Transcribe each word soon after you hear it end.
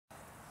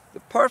The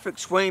Perfect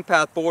Swing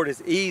Path board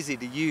is easy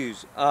to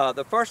use.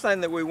 The first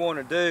thing that we want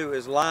to do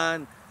is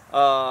line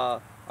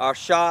our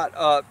shot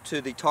up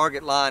to the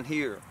target line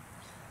here.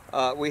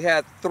 We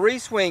have 3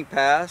 swing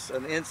paths,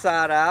 an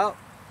inside out,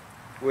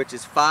 which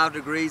is 5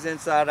 degrees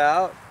inside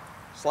out,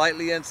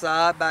 slightly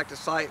inside, back to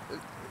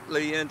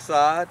slightly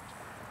inside,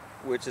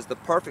 which is the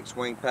perfect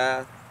swing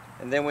path.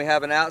 And then we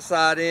have an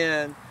outside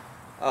in,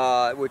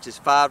 which is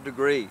 5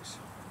 degrees.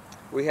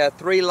 We have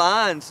 3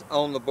 lines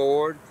on the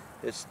board.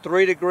 It's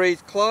 3 degrees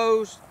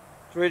closed,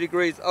 3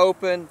 degrees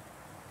open,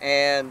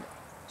 and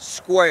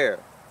square.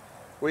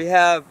 We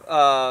have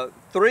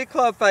 3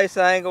 club face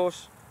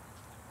angles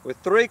with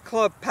 3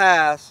 club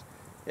paths.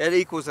 That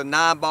equals a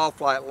 9 ball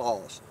flight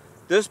loss.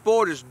 This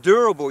board is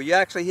durable. You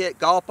actually hit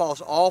golf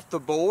balls off the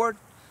board,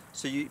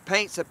 so it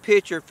paints a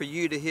picture for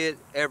you to hit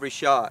every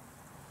shot.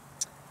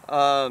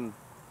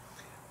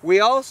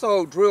 We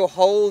also drill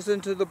holes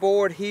into the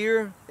board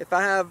here. If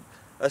I have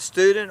a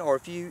student, or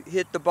if you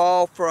hit the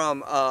ball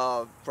from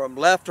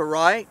left to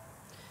right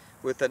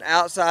with an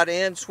outside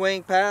in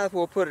swing path,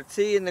 we'll put a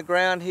tee in the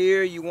ground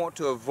here. You want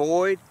to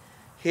avoid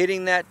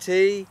hitting that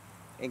tee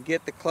and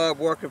get the club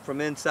working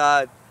from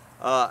inside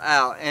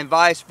out, and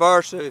vice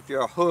versa. If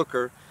you're a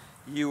hooker,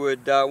 you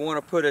would want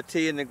to put a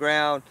tee in the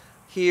ground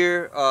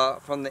here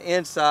from the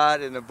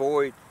inside and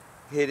avoid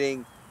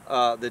hitting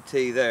the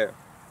tee there.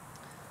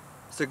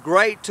 It's a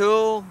great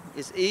tool.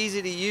 It's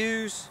easy to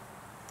use.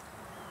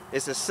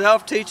 It's a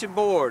self-teaching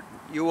board.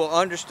 You will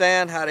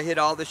understand how to hit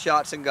all the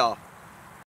shots in golf.